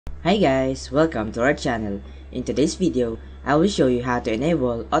Hi guys, welcome to our channel. In today's video, I will show you how to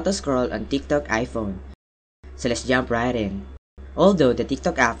enable auto scroll on TikTok iPhone. So let's jump right in. Although the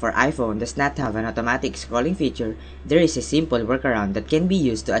TikTok app for iPhone does not have an automatic scrolling feature, there is a simple workaround that can be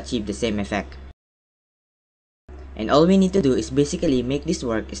used to achieve the same effect. And all we need to do is basically make this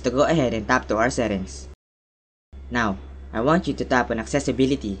work is to go ahead and tap to our settings. Now, I want you to tap on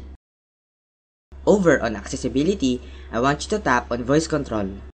accessibility. Over on accessibility, I want you to tap on voice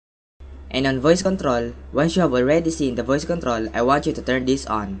control. And on voice control, once you have already seen the voice control, I want you to turn this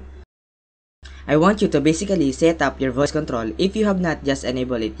on. I want you to basically set up your voice control if you have not just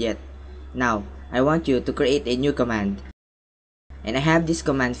enabled it yet. Now, I want you to create a new command. And I have this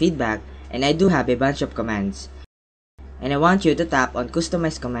command feedback, and I do have a bunch of commands. And I want you to tap on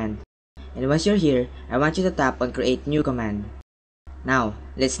customize command. And once you're here, I want you to tap on create new command. Now,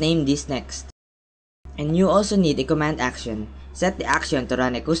 let's name this next. And you also need a command action. Set the action to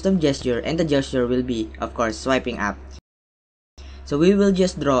run a custom gesture, and the gesture will be, of course, swiping up. So we will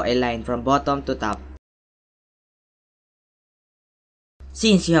just draw a line from bottom to top.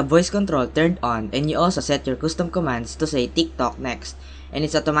 Since you have voice control turned on and you also set your custom commands to say TikTok next, and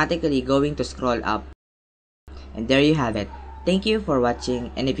it's automatically going to scroll up. And there you have it. Thank you for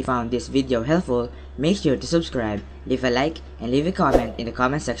watching, and if you found this video helpful, make sure to subscribe, leave a like, and leave a comment in the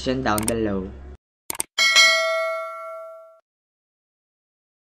comment section down below.